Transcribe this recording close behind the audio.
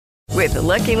With the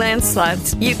Lucky Land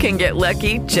Slots, you can get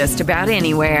lucky just about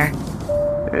anywhere.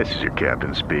 This is your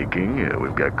captain speaking.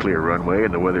 We've got clear runway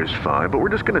and the weather's fine, but we're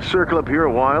just going to circle up here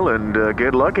a while and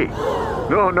get lucky.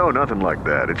 No, nothing like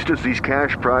that. It's just these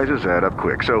cash prizes add up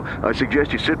quick. So I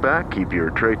suggest you sit back, keep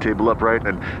your tray table upright,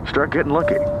 and start getting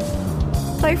lucky.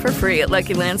 Play for free at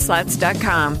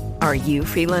LuckyLandSlots.com. Are you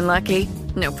feeling lucky?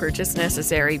 No purchase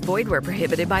necessary. Void where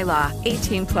prohibited by law.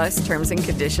 18 plus terms and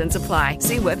conditions apply.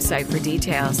 See website for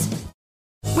details.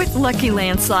 With Lucky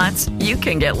Land Slots, you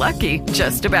can get lucky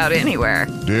just about anywhere.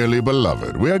 Dearly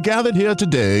beloved, we are gathered here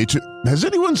today to... Has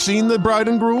anyone seen the bride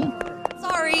and groom?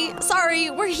 Sorry,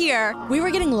 we're here. We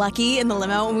were getting lucky in the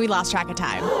limo and we lost track of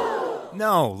time.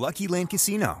 No, Lucky Land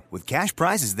Casino, with cash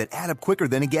prizes that add up quicker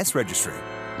than a guest registry.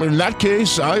 In that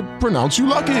case, I pronounce you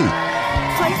lucky.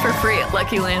 Play for free at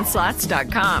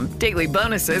LuckyLandSlots.com. Daily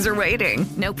bonuses are waiting.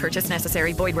 No purchase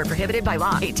necessary. Void where prohibited by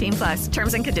law. 18 plus.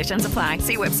 Terms and conditions apply.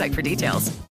 See website for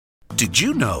details. Did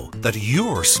you know that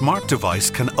your smart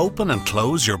device can open and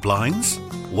close your blinds?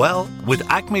 Well, with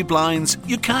Acme Blinds,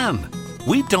 you can.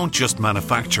 We don't just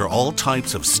manufacture all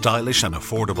types of stylish and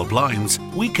affordable blinds,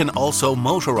 we can also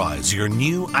motorize your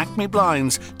new Acme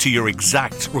Blinds to your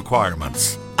exact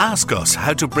requirements. Ask us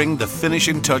how to bring the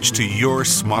finishing touch to your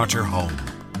smarter home.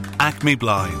 Acme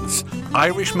Blinds.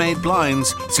 Irish-made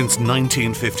blinds since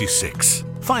 1956.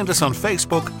 Find us on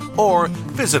Facebook or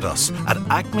visit us at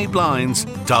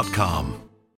acmeblinds.com.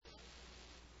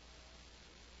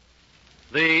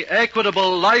 The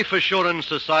Equitable Life Assurance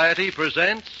Society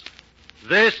presents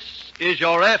This is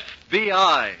Your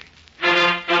FBI.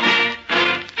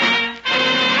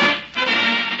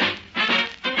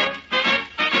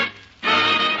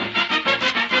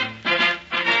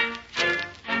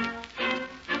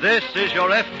 This is Your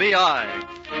FBI,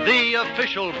 the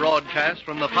official broadcast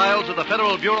from the files of the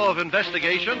Federal Bureau of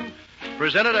Investigation,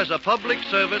 presented as a public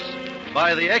service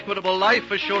by the Equitable Life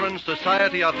Assurance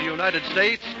Society of the United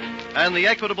States and the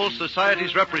Equitable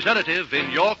Society's representative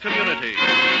in your community.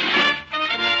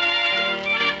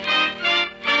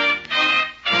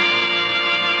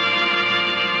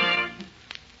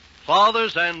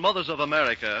 Fathers and mothers of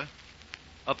America,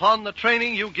 upon the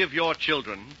training you give your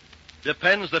children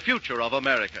depends the future of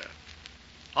America.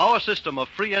 Our system of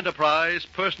free enterprise,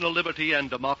 personal liberty, and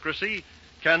democracy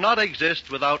cannot exist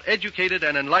without educated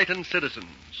and enlightened citizens.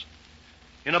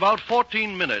 In about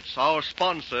 14 minutes, our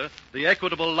sponsor, the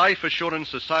Equitable Life Assurance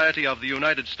Society of the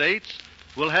United States,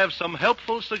 will have some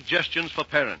helpful suggestions for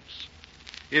parents.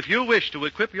 If you wish to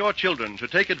equip your children to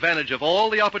take advantage of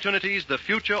all the opportunities the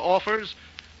future offers,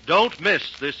 don't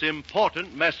miss this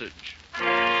important message.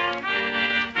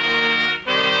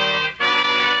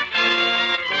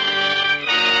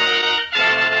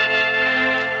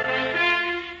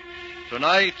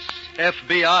 Tonight's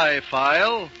FBI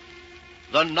file,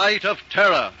 The Night of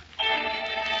Terror.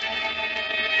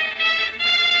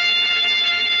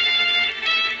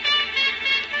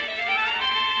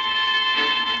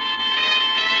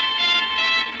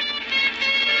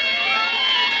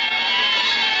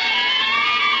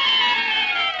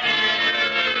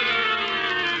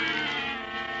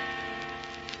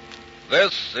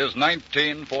 This is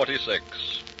 1946,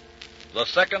 the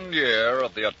second year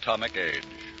of the atomic age.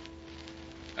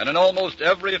 And in almost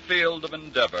every field of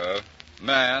endeavor,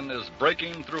 man is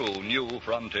breaking through new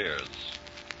frontiers.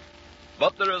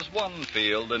 But there is one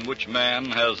field in which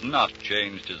man has not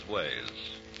changed his ways,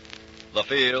 the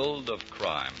field of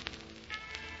crime.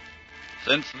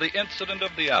 Since the incident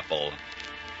of the apple,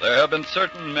 there have been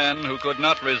certain men who could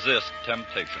not resist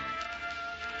temptation.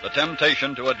 The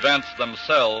temptation to advance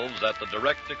themselves at the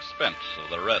direct expense of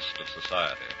the rest of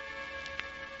society.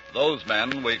 Those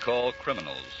men we call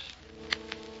criminals.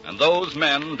 And those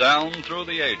men down through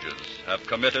the ages have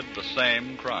committed the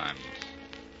same crimes.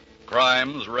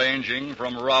 Crimes ranging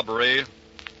from robbery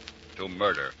to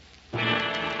murder.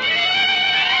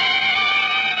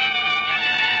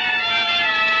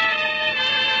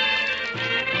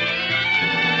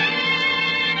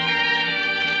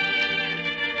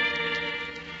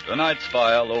 Tonight's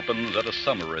file opens at a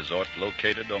summer resort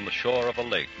located on the shore of a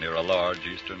lake near a large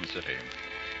eastern city.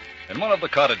 In one of the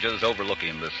cottages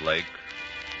overlooking this lake,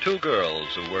 two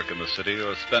girls who work in the city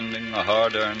are spending a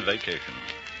hard-earned vacation.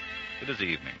 It is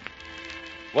evening.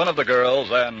 One of the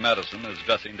girls, Ann Madison, is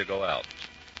dressing to go out.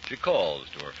 She calls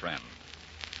to her friend.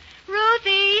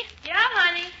 Ruthie. Yeah,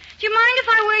 honey? Do you mind if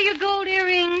I wear your gold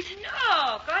earrings?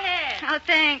 No, go ahead. Oh,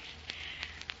 thanks.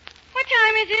 What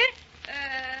time is it?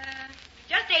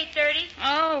 Just 8:30.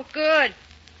 Oh, good.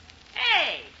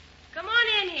 Hey, come on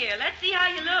in here. Let's see how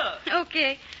you look.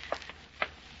 Okay.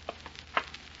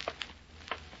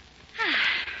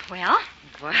 Well.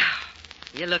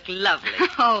 You look lovely.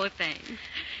 Oh, thanks.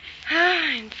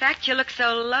 In fact, you look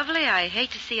so lovely, I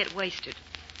hate to see it wasted.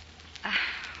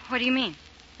 What do you mean?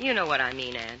 You know what I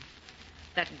mean, Anne.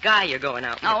 That guy you're going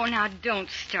out with. Oh, now don't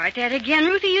start that again,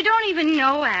 Ruthie. You don't even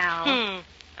know Al.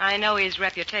 I know his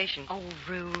reputation. Oh,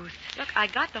 Ruth. Look, I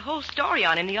got the whole story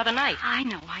on him the other night. I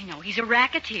know. He's a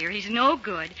racketeer. He's no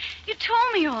good. You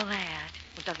told me all that.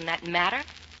 Well, doesn't that matter?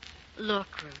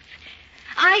 Look, Ruth.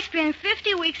 I spend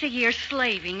 50 weeks a year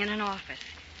slaving in an office.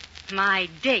 My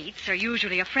dates are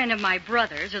usually a friend of my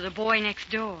brother's or the boy next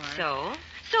door. So?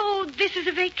 So this is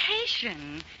a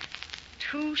vacation.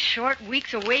 2 short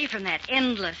weeks away from that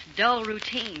endless, dull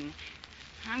routine.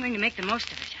 I'm going to make the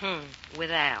most of it.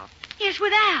 With Al. Yes,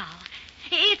 with Al.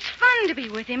 It's fun to be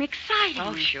with him, exciting.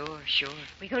 Oh, sure.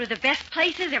 We go to the best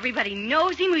places, everybody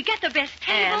knows him, we get the best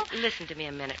table. Anne, listen to me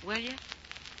a minute, will you?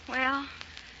 Well,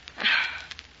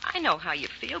 I know how you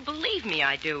feel. Believe me,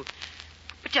 I do.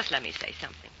 But just let me say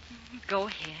something. Go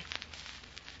ahead.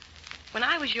 When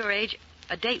I was your age,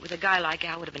 a date with a guy like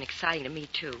Al would have been exciting to me,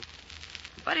 too.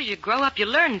 But as you grow up, you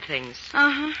learn things.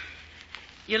 Uh-huh.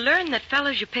 You learn that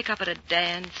fellas you pick up at a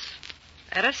dance,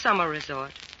 at a summer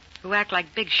resort, who act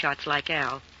like big shots like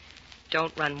Al,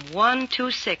 don't run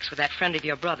 1-2-6 with that friend of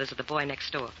your brother's or the boy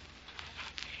next door.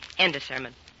 End of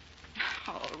sermon.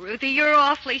 Oh, Ruthie, you're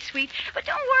awfully sweet. But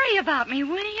don't worry about me,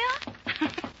 will you?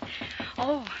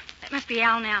 Oh, that must be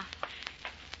Al now.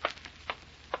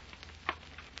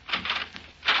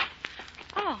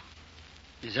 Oh.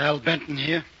 Is Al Benton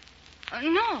here?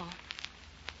 No.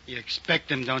 You expect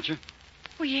him, don't you?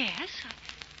 Well, yes.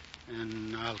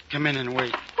 And I'll come in and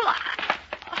wait. Well,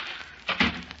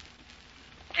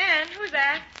 Anne, who's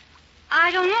that?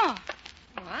 I don't know.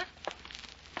 What?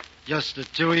 Just the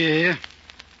two of you here?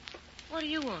 What do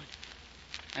you want?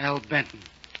 Al Benton.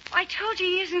 I told you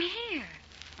he isn't here.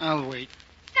 I'll wait.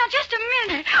 Now, just a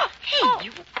minute. Hey,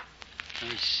 you...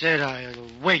 I said I'll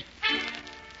wait.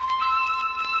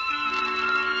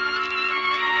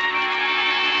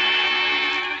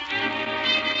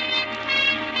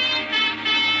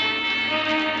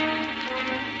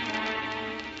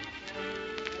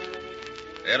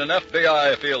 In an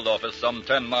FBI field office some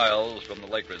 10 miles from the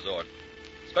lake resort,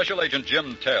 Special Agent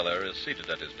Jim Taylor is seated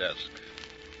at his desk.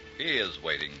 He is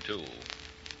waiting, too.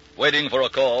 Waiting for a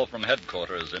call from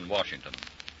headquarters in Washington.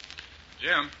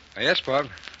 Jim? Yes, Bob?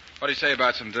 What do you say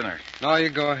about some dinner? No, you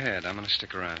go ahead. I'm going to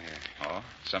stick around here. Oh,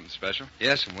 something special?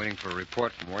 Yes, I'm waiting for a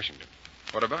report from Washington.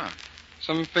 What about?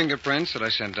 Some fingerprints that I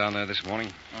sent down there this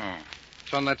morning. Oh.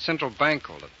 It's on that central bank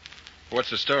holdup. What's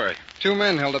the story? 2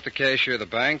 men held up the cashier of the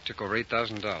bank, took over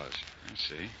 $8,000. I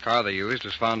see. The car they used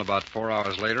was found about 4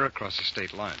 hours later across the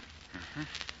state line. Uh-huh.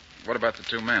 What about the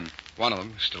 2 men? One of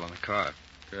them is still in the car.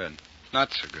 Good.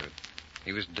 Not so good.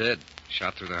 He was dead,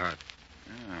 shot through the heart.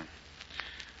 Yeah.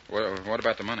 What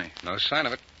about the money? No sign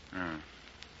of it.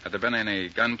 Had there been any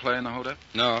gunplay in the holdup?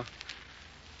 No.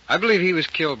 I believe he was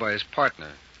killed by his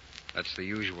partner. That's the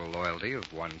usual loyalty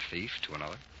of one thief to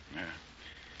another. Yeah.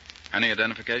 Any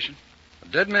identification? The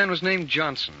dead man was named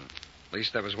Johnson. At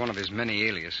least that was one of his many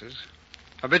aliases.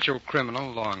 Habitual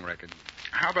criminal, long record.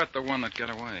 How about the one that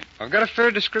got away? I've got a fair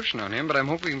description on him, but I'm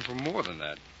hoping for more than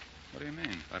that. What do you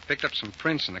mean? I picked up some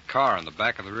prints in the car on the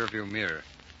back of the rearview mirror.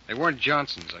 They weren't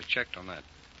Johnson's. I checked on that.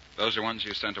 Those are ones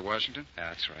you sent to Washington? Yeah,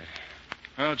 that's right.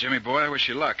 Well, Jimmy boy, I wish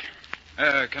you luck.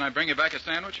 Can I bring you back a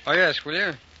sandwich? Oh, yes, will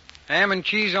you? Ham and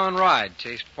cheese on ride.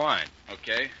 Taste fine.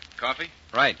 Okay. Coffee?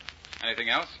 Right. Anything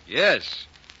else? Yes.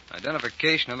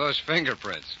 Identification of those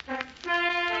fingerprints.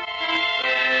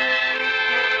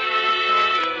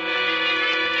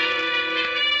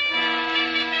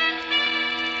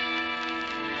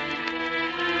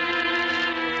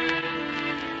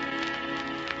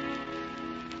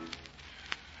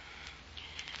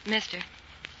 Mister.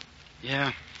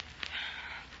 Yeah?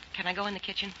 Can I go in the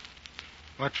kitchen?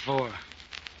 What for?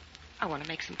 I want to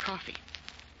make some coffee.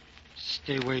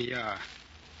 Stay where you are.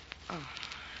 Oh.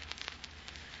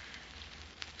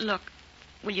 Look,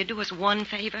 will you do us one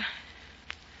favor?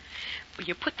 Will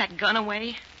you put that gun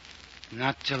away?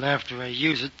 Not till after I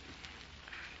use it.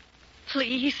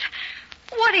 Please.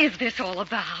 What is this all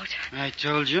about? I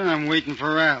told you I'm waiting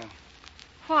for Al.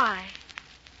 Why?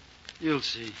 You'll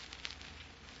see.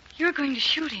 You're going to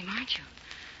shoot him, aren't you?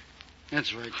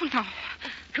 That's right. Oh,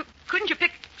 no. Couldn't you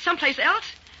pick someplace else?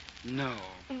 No.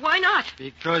 Why not?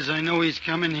 Because I know he's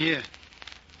coming here.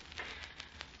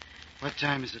 What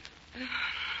time is it?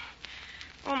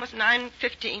 Almost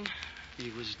 9:15.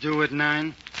 He was due at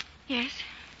 9? Yes.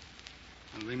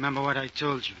 Well, remember what I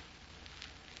told you.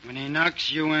 When he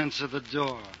knocks, you answer the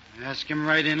door. Ask him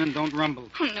right in and don't rumble.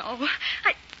 Oh, no.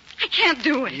 I can't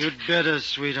do it. You'd better,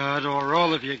 sweetheart, or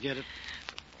all of you get it.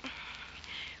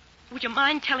 Would you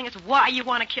mind telling us why you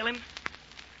want to kill him?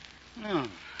 No.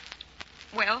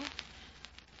 Well?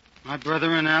 My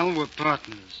brother and Al were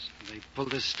partners. They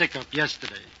pulled a stick up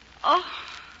yesterday. Oh.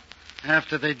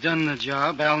 After they'd done the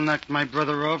job, Al knocked my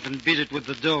brother off and beat it with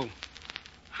the dough.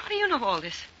 How do you know all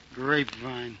this?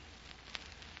 Grapevine.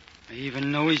 I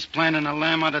even know he's planning a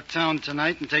lamb out of town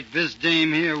tonight and take this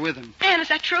dame here with him. Ann, is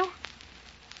that true?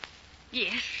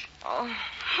 Yes. Oh.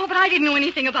 Oh, but I didn't know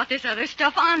anything about this other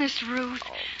stuff. Honest, Ruth.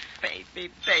 Oh,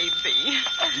 baby, baby.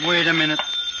 Wait a minute.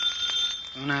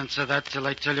 Don't answer that till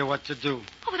I tell you what to do.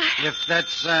 Oh, but If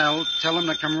that's Al, tell him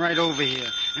to come right over here.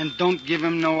 And don't give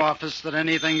him no office that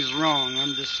anything's wrong,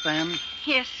 understand?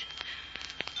 Yes.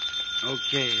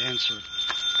 Okay, answer it.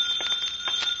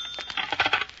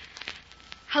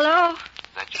 Hello?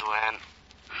 That you, Ann?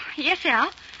 Yes,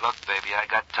 Al. Look, baby, I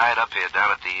got tied up here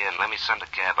down at the inn. Let me send a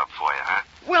cab up for you, huh?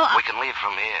 Well, we can leave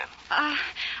from here.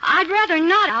 I'd rather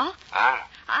not, Al.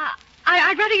 Huh?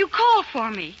 I'd rather you call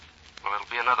for me. Well, it'll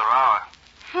be another hour.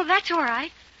 Well, that's all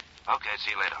right. Okay,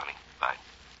 see you later, honey. Bye.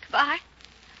 Goodbye.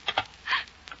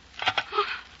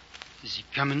 Is he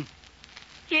coming?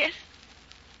 Yes.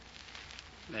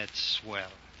 That's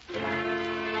swell.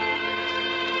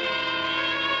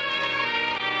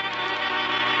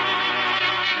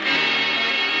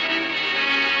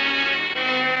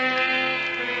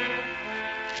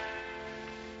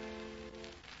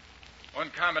 One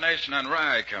combination on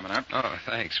rye coming up. Oh,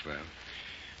 thanks, Bob.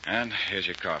 And here's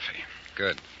your coffee.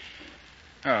 Good.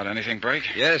 Oh, did anything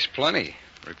break? Yes, plenty.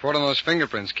 Report on those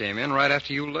fingerprints came in right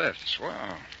after you left.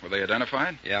 Swell. Were they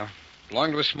identified? Yeah.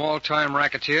 Belonged to a small-time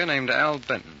racketeer named Al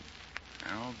Benton.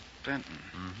 Al Benton.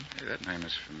 Mm-hmm. Hey, that name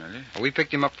is familiar. Well, we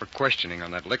picked him up for questioning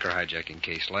on that liquor hijacking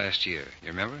case last year. You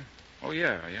remember? Oh,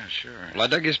 yeah, sure. Well, I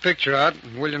dug his picture out,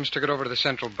 and Williams took it over to the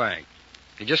central bank.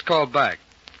 He just called back.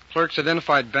 Clerks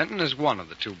identified Benton as one of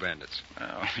the two bandits.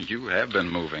 Well, you have been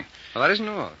moving. Well, that isn't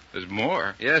all. There's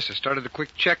more. Yes, I started a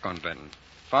quick check on Benton.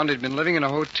 Found he'd been living in a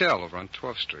hotel over on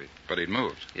 12th Street. But he'd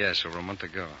moved? Yes, over a month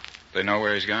ago. They know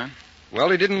where he's gone? Well,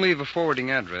 he didn't leave a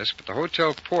forwarding address, but the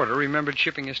hotel porter remembered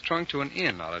shipping his trunk to an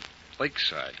inn out at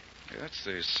Lakeside. Yeah, that's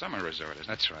the summer resort, isn't it?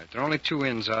 That's right. There are only 2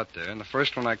 inns out there, and the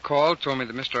first one I called told me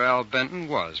that Mr. Al Benton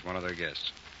was one of their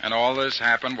guests. And all this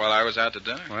happened while I was out to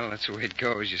dinner? Well, that's the way it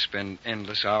goes. You spend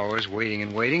endless hours waiting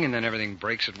and waiting, and then everything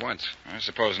breaks at once. I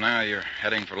suppose now you're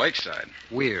heading for Lakeside.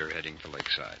 We're heading for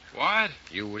Lakeside. What?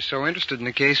 You were so interested in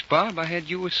the case, Bob, I had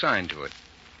you assigned to it.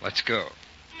 Let's go.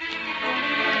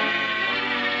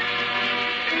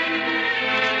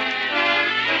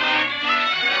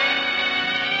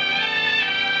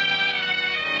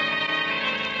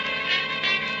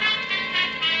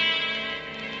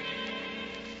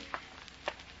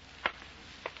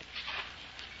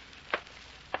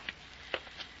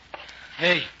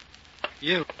 Hey,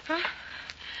 you. Huh?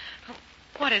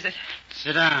 What is it?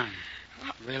 Sit down.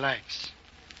 Relax.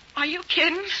 Are you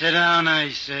kidding? Sit down, I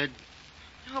said.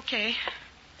 Okay.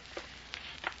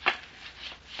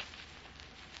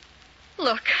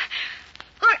 Look,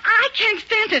 I can't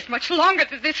stand this much longer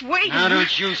than this waiting. Now,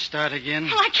 don't you start again.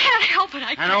 Well, I can't help it.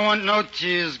 I don't want no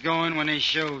tears going when he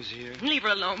shows here. Leave her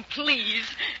alone, please.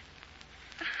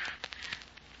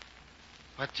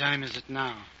 What time is it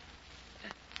now?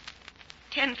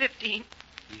 10:15.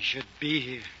 He should be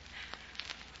here.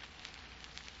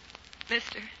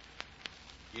 Mister,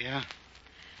 Yeah?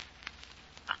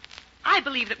 I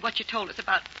believe that what you told us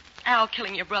about Al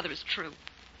killing your brother is true.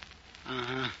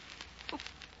 Uh-huh.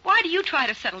 Why do you try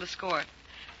to settle the score?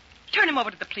 Turn him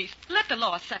over to the police. Let the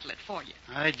law settle it for you.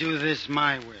 I do this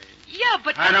my way. Yeah,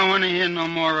 but... I don't want to hear no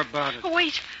more about it. Oh,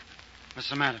 wait. What's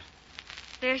the matter?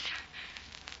 There's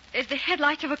the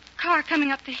headlights of a car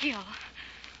coming up the hill.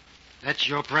 That's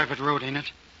your private road, ain't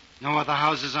it? No other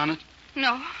houses on it?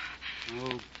 No.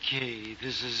 Okay,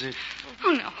 this is it.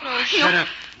 Oh, no. Shut up.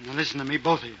 Now listen to me,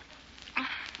 both of you.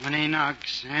 When he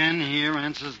knocks, Ann here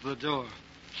answers the door.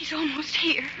 He's almost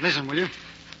here. Listen, will you?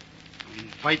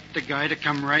 Invite the guy to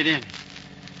come right in.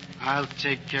 I'll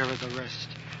take care of the rest.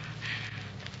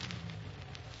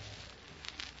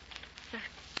 The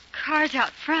car's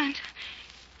out front.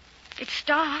 It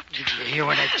stopped. Did you hear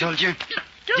what I told you?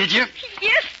 Did you?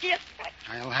 Yes.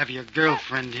 I'll have your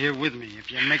girlfriend here with me.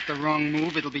 If you make the wrong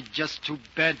move, it'll be just too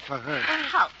bad for her.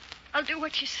 I'll do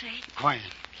what you say. Quiet.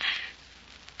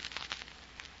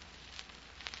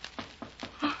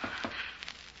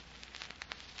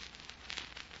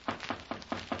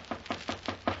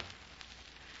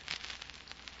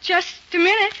 Just a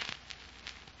minute.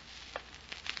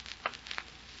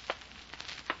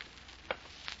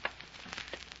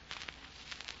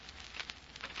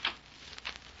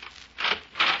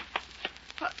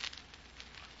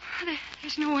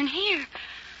 There's no one here.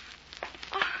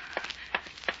 Oh.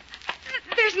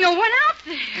 There's no one out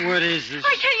there. What is this?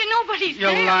 I tell you, nobody's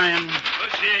You're there. lying.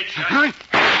 What's the age, son?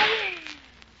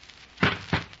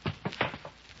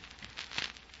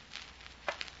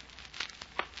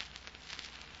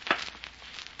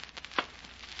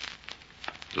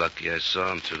 Lucky I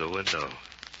saw him through the window.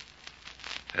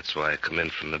 That's why I come in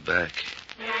from the back.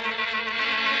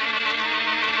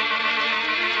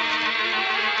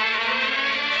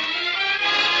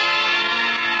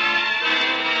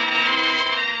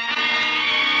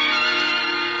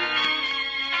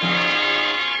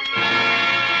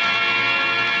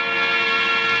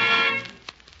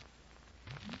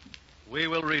 We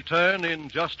will return in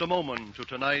just a moment to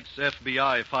tonight's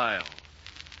FBI file.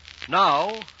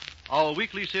 Now, our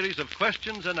weekly series of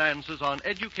questions and answers on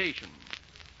education.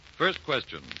 First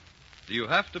question. Do you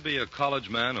have to be a college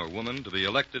man or woman to be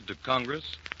elected to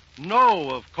Congress?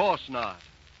 No, of course not.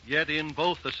 Yet in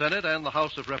both the Senate and the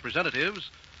House of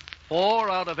Representatives, 4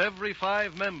 out of every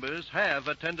 5 members have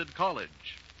attended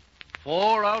college.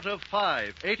 4 out of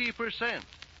 5, 80%.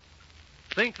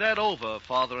 Think that over,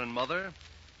 father and mother,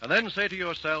 and then say to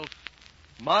yourself,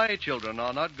 my children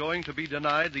are not going to be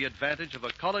denied the advantage of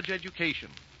a college education.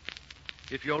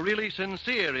 If you're really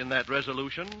sincere in that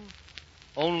resolution,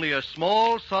 only a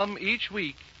small sum each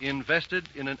week invested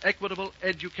in an equitable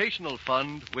educational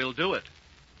fund will do it.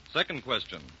 Second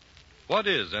question. What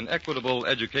is an equitable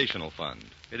educational fund?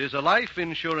 It is a life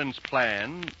insurance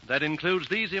plan that includes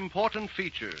these important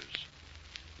features.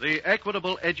 The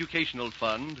Equitable Educational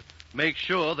Fund makes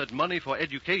sure that money for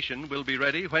education will be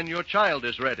ready when your child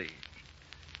is ready.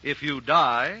 If you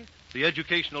die, the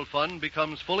educational fund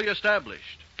becomes fully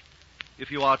established.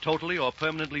 If you are totally or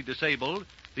permanently disabled,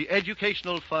 the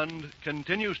educational fund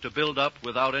continues to build up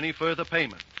without any further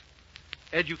payment.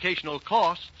 Educational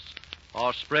costs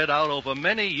are spread out over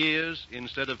many years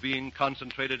instead of being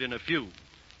concentrated in a few.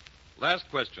 Last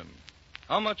question.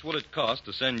 How much will it cost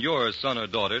to send your son or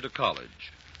daughter to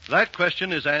college? That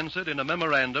question is answered in a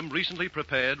memorandum recently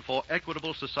prepared for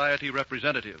Equitable Society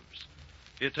representatives.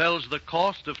 It tells the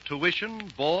cost of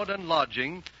tuition, board, and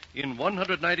lodging in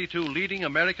 192 leading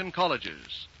American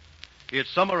colleges. It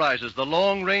summarizes the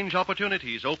long-range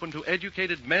opportunities open to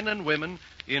educated men and women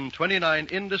in 29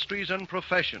 industries and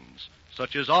professions,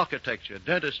 such as architecture,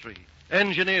 dentistry,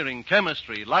 engineering,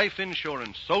 chemistry, life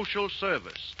insurance, social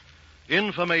service.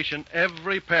 Information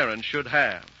every parent should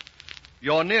have.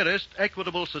 Your nearest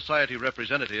Equitable Society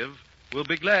representative will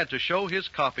be glad to show his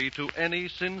copy to any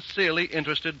sincerely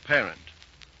interested parent.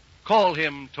 Call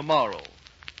him tomorrow.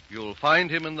 You'll find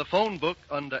him in the phone book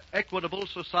under Equitable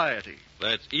Society.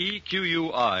 That's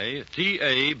EQUITABLE.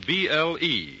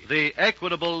 The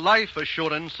Equitable Life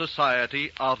Assurance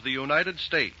Society of the United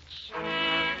States.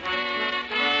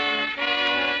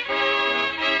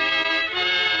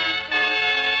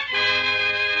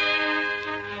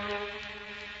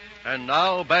 And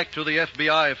now back to the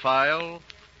FBI file,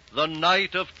 The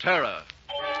Night of Terror.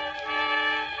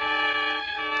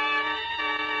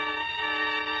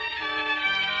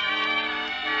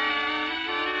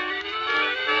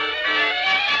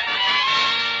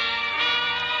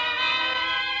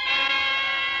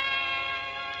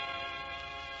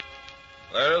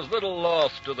 There is little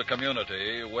loss to the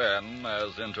community when,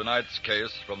 as in tonight's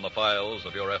case from the files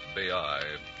of your FBI,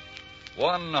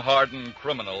 one hardened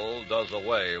criminal does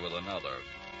away with another.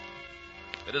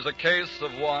 It is a case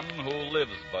of one who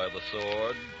lives by the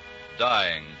sword,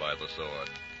 dying by the sword.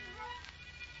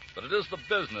 But it is the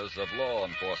business of law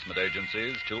enforcement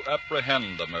agencies to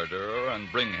apprehend the murderer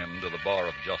and bring him to the bar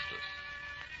of justice.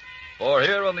 For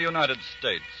here in the United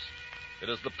States, it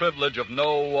is the privilege of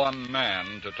no one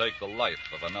man to take the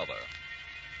life of another.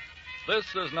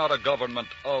 This is not a government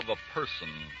of a person,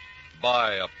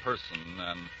 by a person,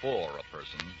 and for a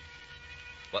person,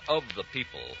 but of the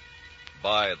people,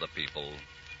 by the people,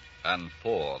 and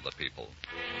for the people.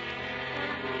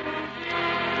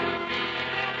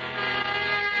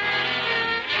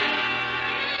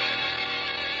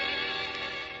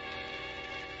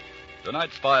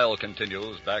 Tonight's file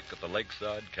continues back at the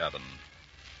lakeside cabin.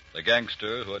 The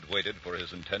gangster who had waited for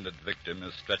his intended victim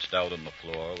is stretched out on the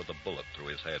floor with a bullet through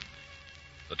his head.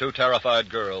 The 2 terrified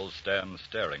girls stand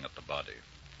staring at the body.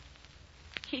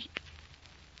 He's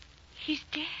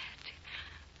dead.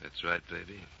 That's right,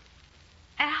 baby.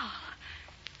 Al,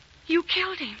 you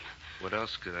killed him. What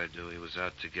else could I do? He was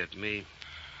out to get me.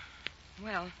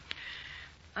 Well,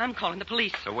 I'm calling the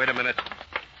police. So wait a minute.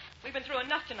 We've been through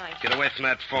enough tonight. Get away from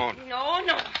that phone. No.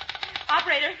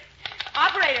 Operator.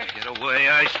 Get away,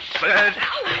 I said.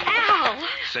 Al!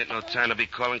 This ain't no time to be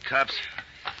calling cops.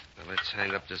 Now let's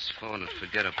hang up this phone and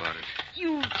forget about it.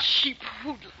 You cheap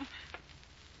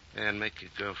And make your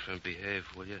girlfriend behave,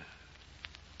 will you?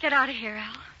 Get out of here,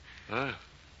 Al. Huh?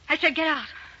 I said get out.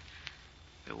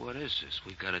 Hey, what is this?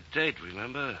 We got a date,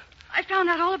 remember? I found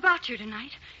out all about you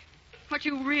tonight. What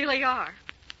you really are.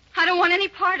 I don't want any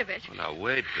part of it. Well, now,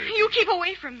 wait, baby. You keep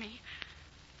away from me.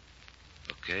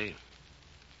 Okay.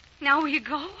 Now will you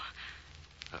go?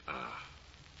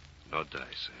 No dice,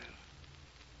 Ann.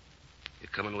 You're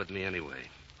coming with me anyway.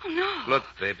 Oh, no. Look,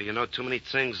 baby, you know too many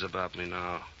things about me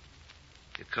now.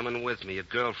 You're coming with me, your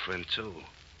girlfriend, too.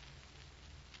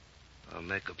 I'll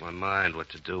make up my mind what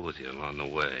to do with you along the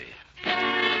way.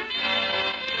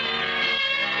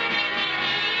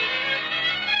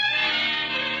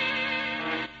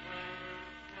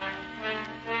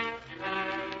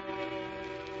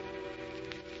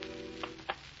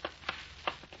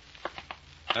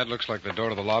 That looks like the door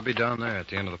to the lobby down there at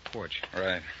the end of the porch.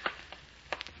 Right.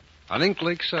 I think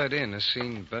Lakeside Inn has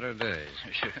seen better days.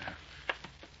 Yeah.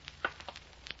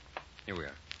 Here we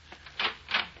are.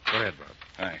 Go ahead, Bob.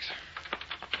 Thanks.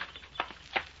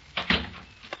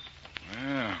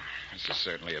 Well, this is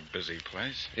certainly a busy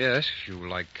place. Yes, if you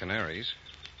like canaries.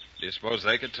 Do you suppose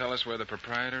they could tell us where the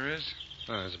proprietor is?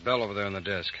 There's a bell over there on the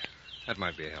desk. That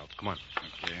might be a help. Come on.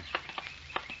 Okay.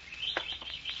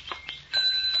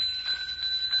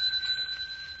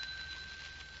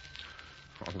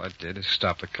 All that did is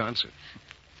stop the concert.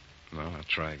 Well, I'll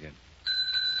try again.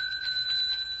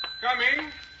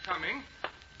 Coming.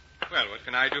 Well, what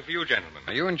can I do for you, gentlemen?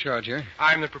 Are you in charge here?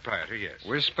 I'm the proprietor, yes.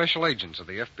 We're special agents of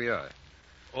the FBI.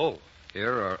 Oh.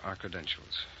 Here are our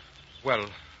credentials. Well,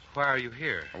 why are you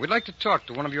here? We'd like to talk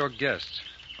to one of your guests,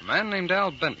 a man named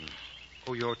Al Benton.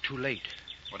 Oh, you're too late.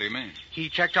 What do you mean? He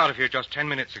checked out of here just 10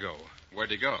 minutes ago.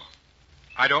 Where'd he go?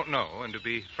 I don't know, and to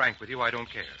be frank with you, I don't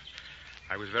care.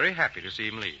 I was very happy to see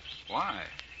him leave. Why?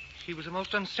 He was a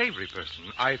most unsavory person.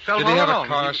 I felt Did all he have along a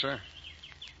car, sir?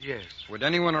 Yes. Would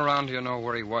anyone around here know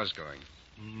where he was going?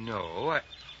 No.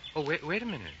 Oh, wait a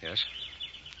minute. Yes?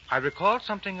 I recalled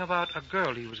something about a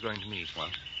girl he was going to meet.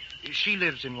 What? She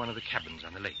lives in one of the cabins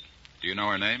on the lake. Do you know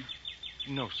her name?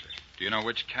 No, sir. Do you know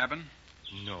which cabin?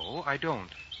 No, I don't.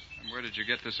 And where did you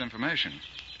get this information?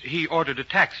 He ordered a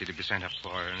taxi to be sent up for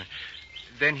her, and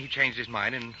then he changed his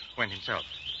mind and went himself.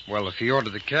 Well, if he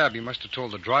ordered the cab, he must have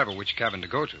told the driver which cabin to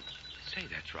go to. Say,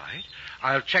 that's right.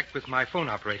 I'll check with my phone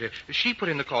operator. She put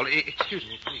in the call. Excuse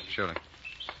me, please. Surely.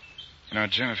 You know,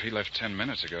 Jim, if he left 10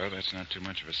 minutes ago, that's not too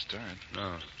much of a start.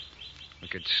 No. We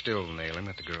could still nail him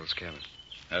at the girl's cabin.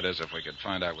 That is, if we could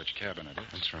find out which cabin it is.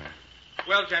 That's right.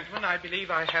 Well, gentlemen, I believe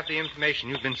I have the information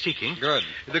you've been seeking. Good.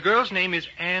 The girl's name is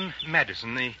Ann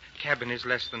Madison. The cabin is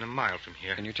less than a mile from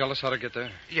here. Can you tell us how to get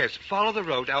there? Yes, follow the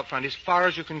road out front as far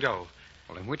as you can go.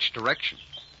 Well, in which direction?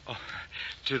 Oh,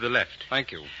 to the left.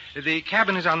 Thank you. The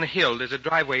cabin is on the hill. There's a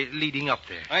driveway leading up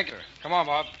there. Thank you. Come on,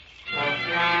 Bob.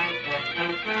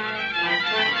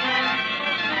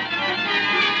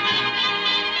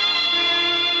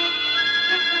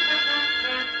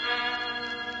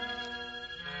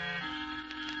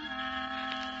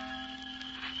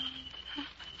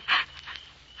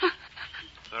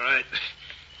 All right.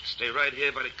 Stay right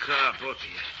here by the car, both of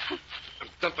you. I'm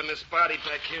dumping this body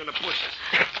back here in the bushes.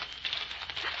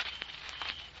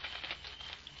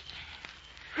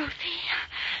 Ruthie.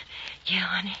 Yeah,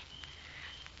 honey.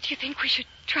 Do you think we should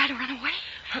try to run away?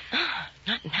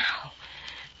 Not now.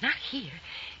 Not here.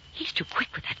 He's too quick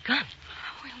with that gun.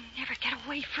 We'll never get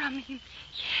away from him.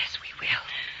 Yes, we will.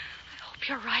 I hope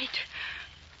you're right.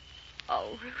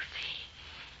 Oh, Ruthie.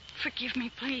 Forgive me,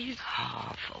 please.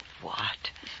 Oh, for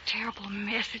what? This terrible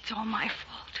mess, it's all my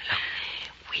fault. Look,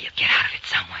 we'll get out of it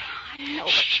some way. I know.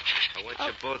 I want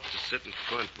you both to sit in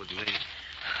front with me.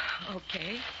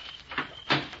 Okay.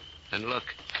 And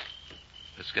look,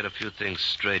 let's get a few things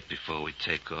straight before we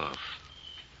take off.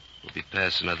 We'll be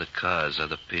passing other cars,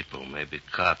 other people, maybe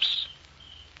cops.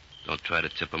 Don't try to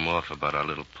tip them off about our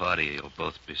little party. You'll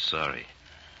both be sorry.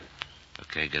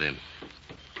 Okay, get in.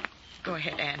 Go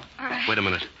ahead, Ann. All right. Wait a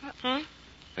minute. Huh?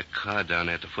 That car down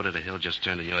there at the foot of the hill just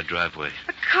turned in your driveway.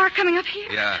 A car coming up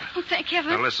here? Yeah. Oh, thank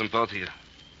heaven. Now, listen, both of you.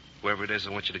 Whoever it is, I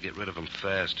want you to get rid of him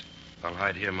fast. I'll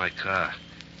hide here in my car.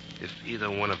 If either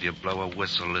one of you blow a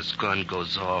whistle, this gun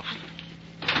goes off.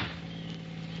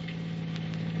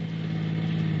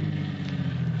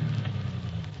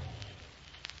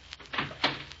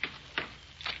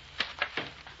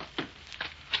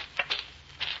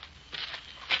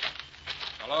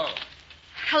 Hello.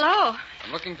 Hello.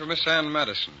 I'm looking for Miss Ann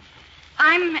Madison.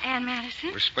 I'm Ann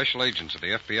Madison. We're special agents of the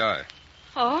FBI.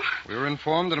 Oh? We were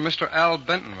informed that a Mr. Al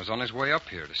Benton was on his way up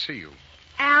here to see you.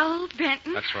 Al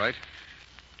Benton? That's right.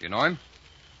 Do you know him?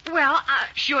 Well,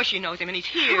 Sure she knows him, and he's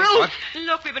here. Ruth! What?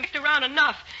 Look, we've been around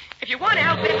enough. If you want to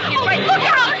help him, he's right Look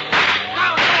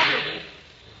out!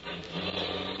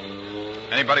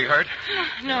 Anybody hurt?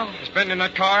 No. Is Benton in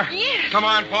that car? Yes. Come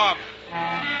on, Bob.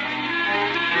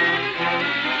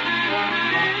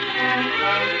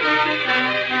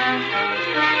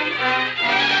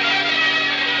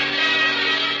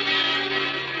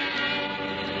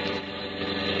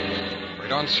 We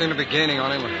don't seem to be gaining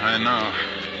on him. I know.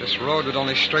 This road would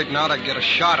only straighten out. I'd get a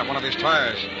shot at one of his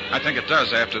tires. I think it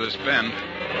does after this bend.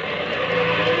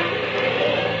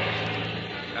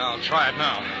 I'll try it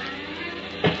now.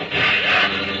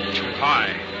 Too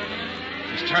high.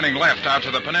 He's turning left out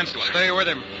to the peninsula. Stay with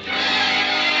him.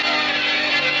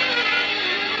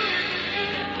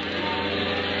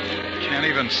 Can't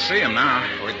even see him now.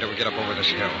 Wait till we get up over this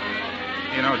hill.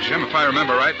 You know, Jim, if I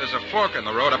remember right, there's a fork in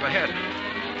the road up ahead.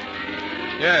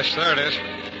 Yes, there it is.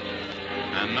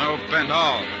 And no bend.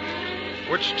 No.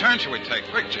 Which turn should we take?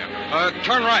 Quick, Jim.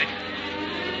 Turn right.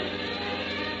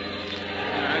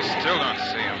 I still don't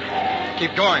see him.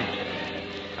 Keep going.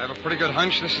 I have a pretty good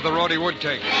hunch this is the road he would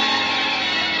take. Is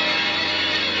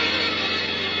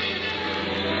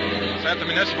that the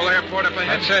municipal airport up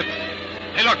ahead? That's it.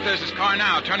 Hey, look, there's his car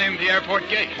now, turning into the airport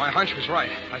gate. My hunch was right.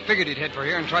 I figured he'd head for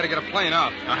here and try to get a plane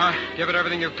out. Uh-huh. Give it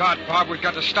everything you've got, Bob. We've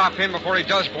got to stop him before he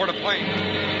does board a plane.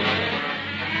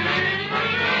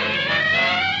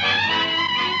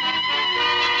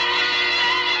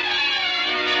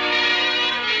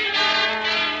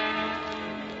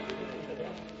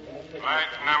 Flight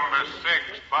number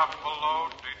 6, Buffalo,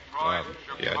 Detroit,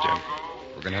 Yeah, Chicago. Jim.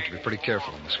 We're going to have to be pretty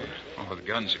careful on this one. Oh, with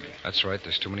guns, you mean? That's right.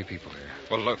 There's too many people here.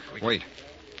 Well, look. Wait.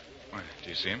 What, do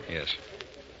you see him? Yes.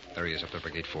 There he is up there by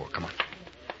gate 4. Come on.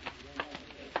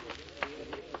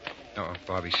 Oh,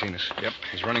 Bobby's seen us. Yep.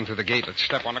 He's running through the gate. Let's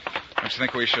step on it. Don't you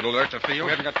think we should alert the field?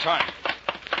 We haven't got time.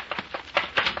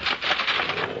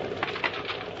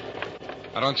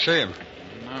 I don't see him.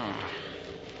 No.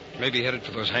 Maybe headed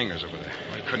for those hangars over there.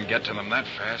 We couldn't get to them that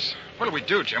fast. What do we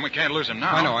do, Jim? We can't lose him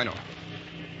now. I know.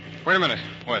 Wait a minute.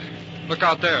 What? Look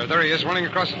out there. There he is, running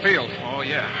across the field. Oh,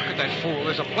 yeah. Look at that fool.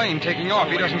 There's a plane taking off.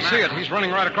 He Holy doesn't see it. He's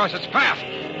running right across its path.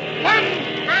 What?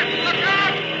 Look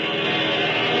out!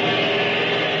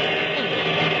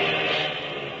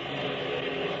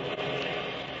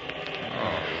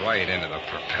 Oh, right into the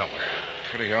propeller.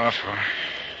 Pretty awful.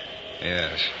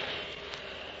 Yes.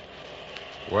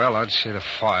 Well, I'd say the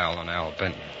file on Al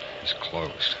Benton is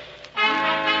closed.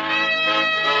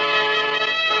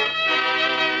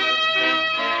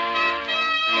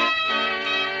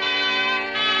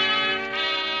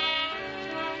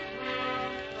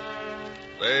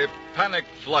 The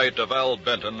panicked flight of Al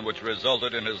Benton, which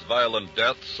resulted in his violent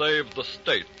death, saved the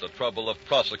state the trouble of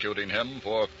prosecuting him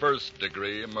for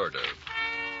first-degree murder.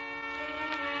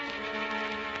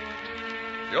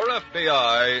 Your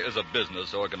FBI is a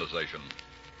business organization,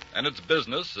 and its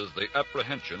business is the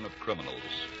apprehension of criminals.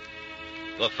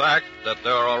 The fact that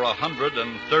there are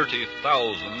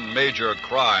 130,000 major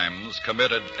crimes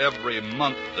committed every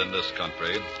month in this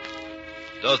country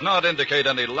does not indicate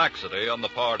any laxity on the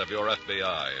part of your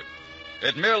FBI.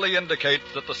 It merely indicates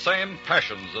that the same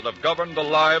passions that have governed the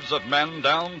lives of men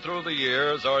down through the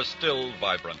years are still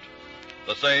vibrant.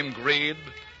 The same greed,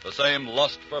 the same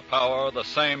lust for power, the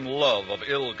same love of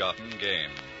ill-gotten gain.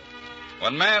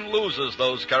 When man loses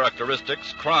those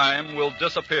characteristics, crime will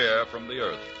disappear from the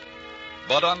earth.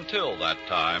 But until that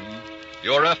time,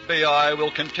 your FBI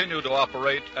will continue to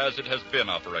operate as it has been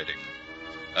operating,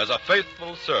 as a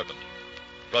faithful servant,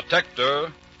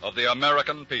 protector of the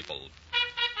American people.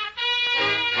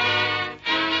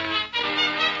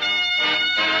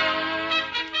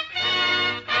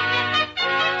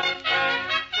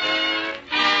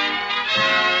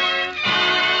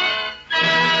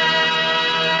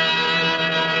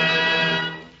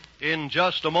 In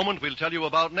just a moment, we'll tell you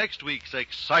about next week's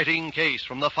exciting case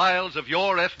from the files of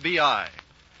your FBI.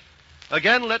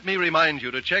 Again, let me remind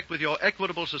you to check with your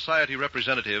Equitable Society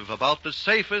representative about the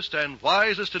safest and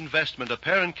wisest investment a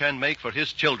parent can make for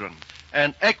his children,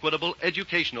 an Equitable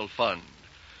Educational Fund.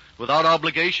 Without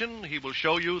obligation, he will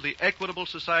show you the Equitable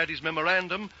Society's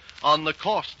memorandum on the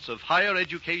costs of higher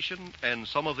education and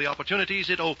some of the opportunities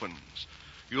it opens.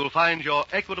 You'll find your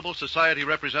Equitable Society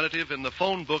representative in the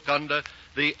phone book under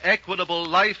the Equitable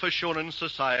Life Assurance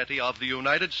Society of the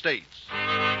United States.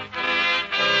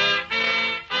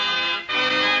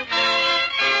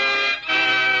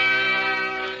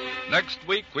 Next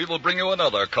week, we will bring you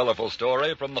another colorful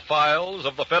story from the files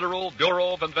of the Federal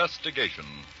Bureau of Investigation,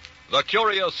 The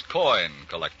Curious Coin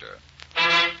Collector.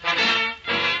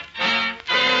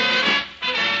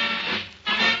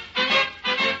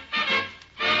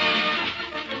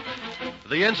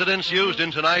 The incidents used in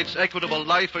tonight's Equitable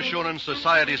Life Assurance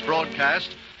Society's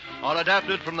broadcast are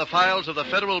adapted from the files of the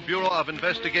Federal Bureau of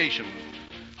Investigation.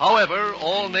 However,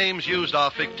 all names used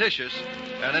are fictitious,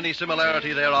 and any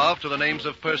similarity thereof to the names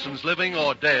of persons living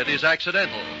or dead is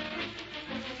accidental.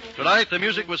 Tonight, the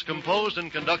music was composed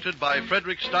and conducted by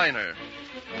Frederick Steiner.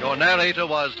 Your narrator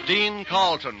was Dean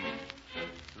Carlton.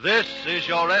 This is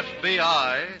Your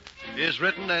FBI is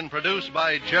written and produced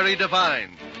by Jerry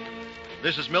Devine.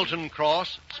 This is Milton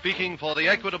Cross speaking for the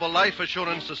Equitable Life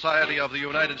Assurance Society of the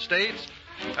United States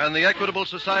and the Equitable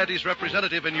Society's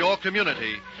representative in your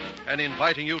community, and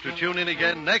inviting you to tune in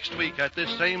again next week at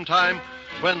this same time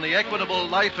when the Equitable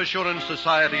Life Assurance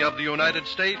Society of the United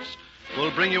States will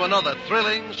bring you another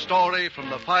thrilling story from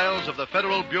the files of the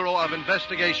Federal Bureau of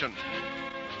Investigation.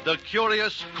 The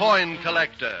Curious Coin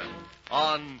Collector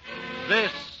on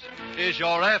This is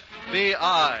Your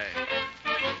FBI.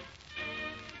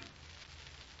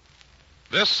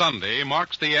 This Sunday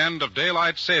marks the end of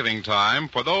daylight saving time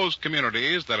for those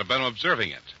communities that have been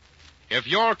observing it. If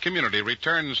your community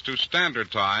returns to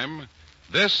standard time,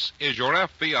 This is Your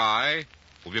FBI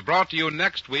will be brought to you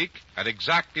next week at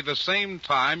exactly the same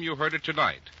time you heard it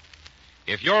tonight.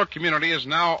 If your community is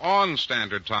now on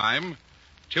standard time,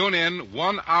 tune in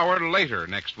 1 hour later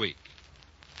next week.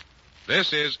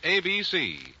 This is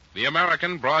ABC, the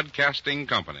American Broadcasting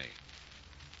Company.